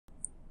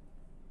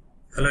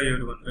Hello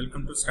everyone,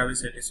 welcome to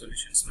Savvy's IT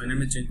Solutions. My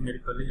name is Jenki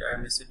Medipalli. I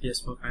am a SAP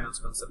S4 Finance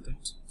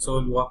Consultant. So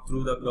we'll walk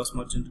through the gross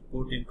margin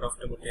report in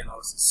profitability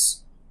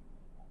analysis.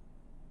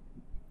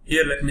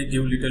 Here let me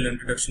give little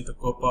introduction to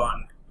COPA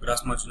and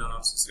gross margin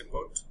analysis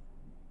report.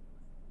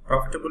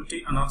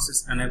 Profitability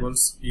analysis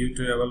enables you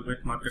to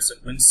evaluate market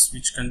segments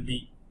which can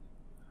be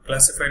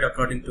classified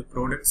according to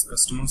products,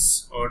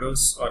 customers,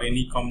 orders, or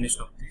any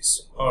combination of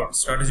these, or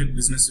strategic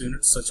business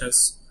units such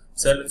as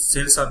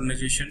sales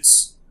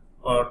organizations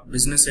or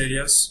business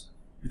areas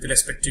with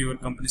respect to your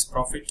company's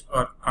profit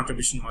or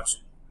contribution margin.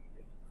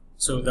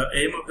 So the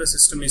aim of the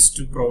system is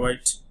to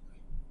provide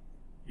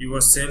your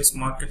sales,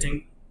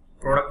 marketing,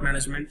 product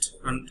management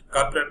and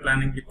corporate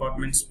planning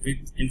departments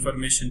with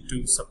information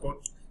to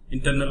support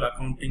internal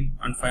accounting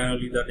and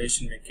finally the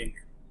decision making.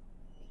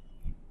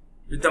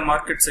 With the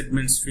market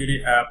segments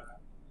Fury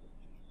app,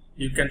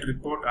 you can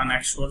report on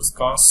actual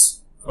costs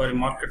for a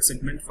market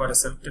segment for a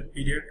selected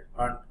period,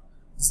 and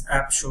this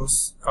app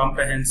shows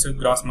comprehensive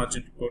gross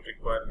margin report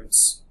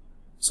requirements.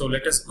 So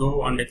let us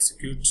go and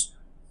execute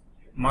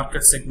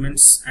market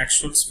segments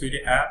actuals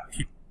Fury app.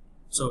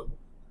 So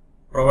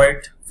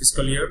provide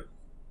fiscal year,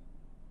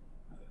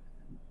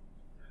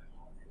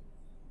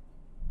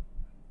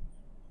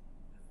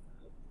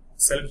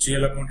 select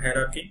GL account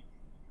hierarchy,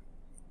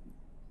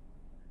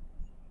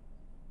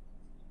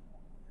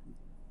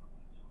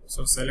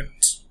 so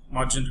select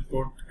margin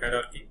report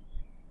hierarchy,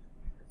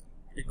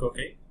 click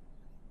OK,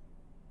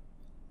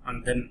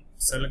 and then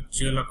select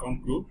GL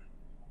account group,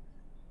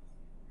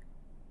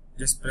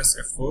 just press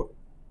F4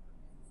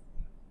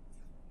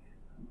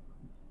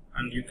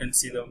 and you can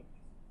see the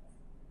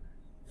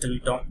drill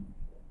down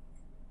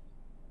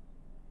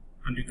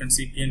and you can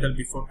see P&L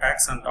before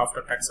tax and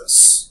after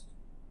taxes,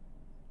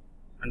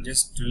 and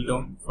just drill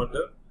down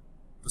further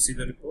to see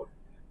the report.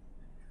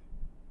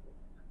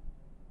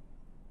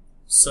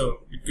 So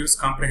it gives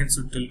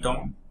comprehensive drill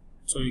down,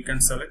 so you can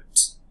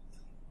select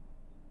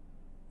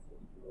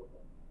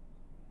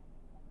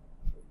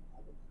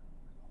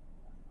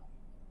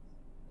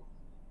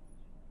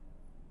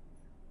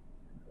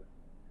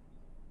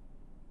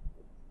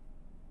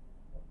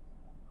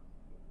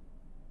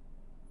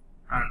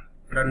and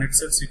under net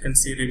sales you can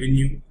see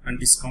revenue and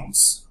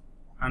discounts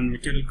and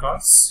material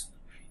costs,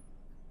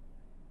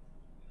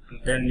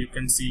 and then you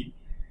can see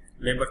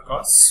labor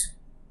costs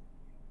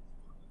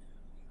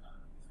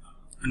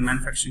and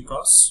manufacturing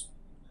costs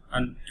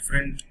and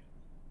different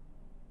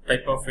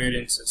type of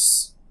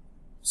variances.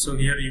 So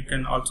here you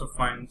can also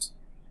find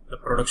the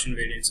production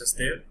variances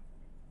there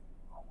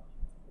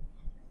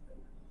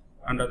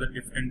and other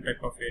different type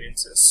of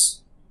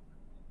variances.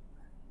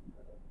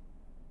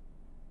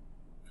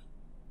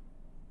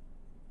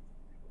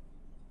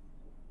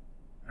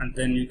 And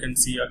then you can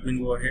see admin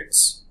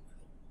overheads,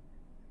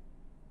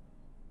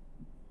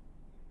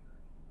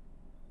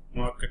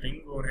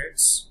 marketing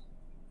overheads,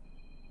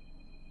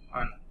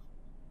 and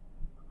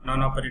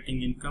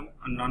non-operating income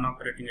and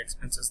non-operating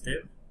expenses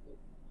there,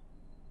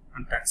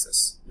 and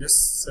taxes.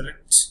 Just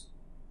select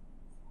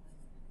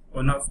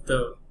one of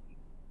the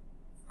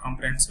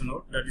comprehensive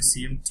note, that is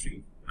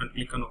CM3, and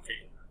click on OK.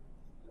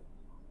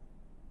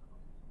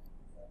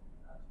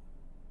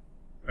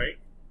 Right,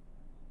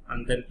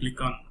 and then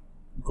click on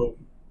Go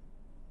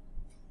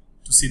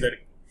to see the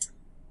report.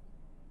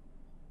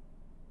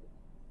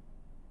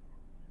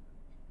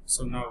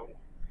 So now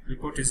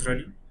report is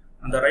ready.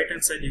 On the right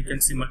hand side you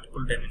can see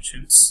multiple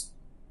dimensions,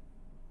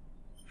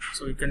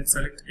 so you can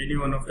select any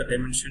one of the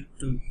dimension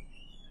to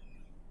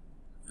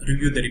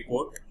review the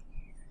report.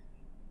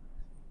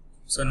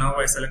 So now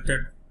I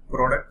selected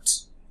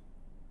product,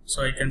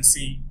 so I can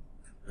see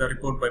the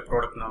report by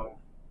product now.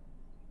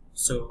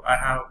 So I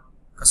have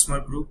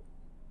customer group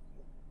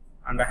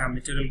and I have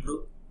material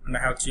group and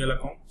I have GL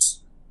accounts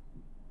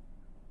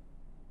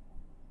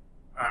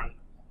and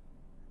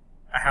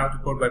I have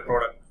report by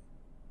product.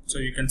 So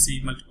you can see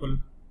multiple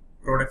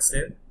products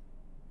there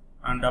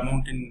and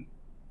amount in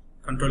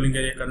controlling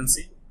area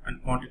currency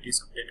and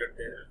quantities updated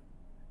there.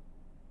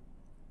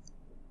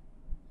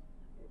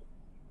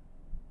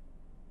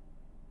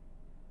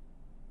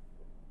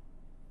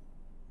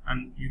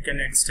 And you can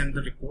extend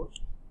the report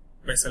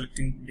by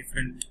selecting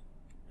different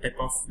type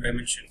of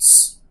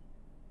dimensions.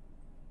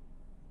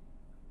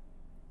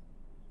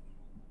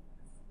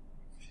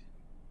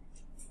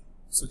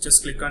 So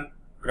just click on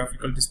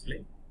graphical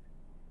display.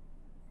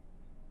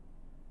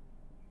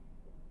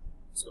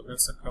 So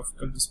that's a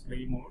graphical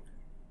display mode.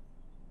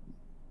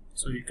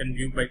 So you can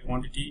view by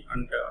quantity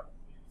and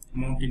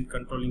amount in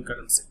controlling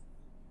currency.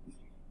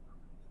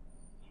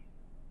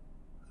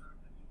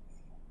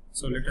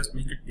 So let us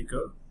make it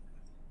bigger.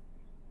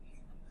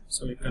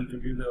 So you can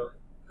review the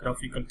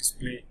graphical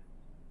display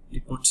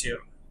report here.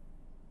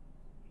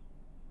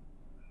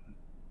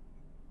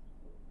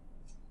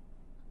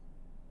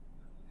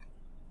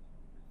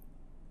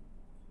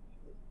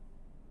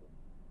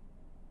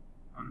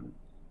 And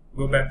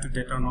go back to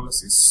data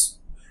analysis.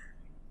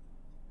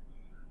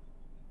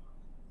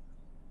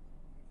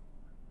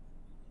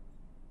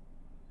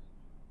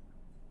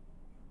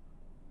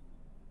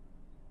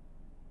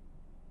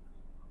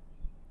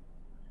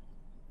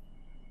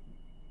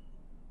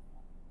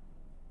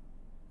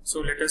 So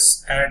let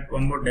us add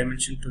one more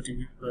dimension to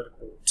review the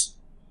report.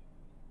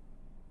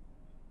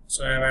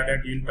 So I have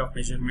added unit of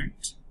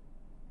measurement.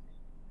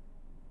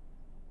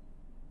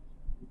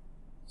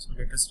 So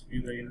let us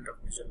review the unit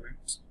of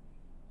measurement.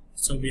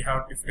 So we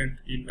have different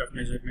unit of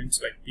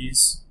measurements like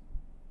these,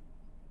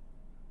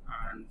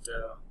 and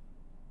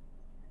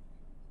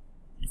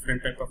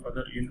different type of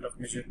other unit of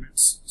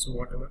measurements. So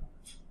whatever.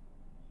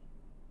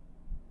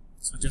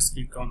 So just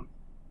click on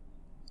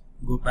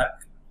go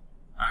back,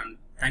 and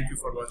thank you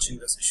for watching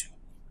the session.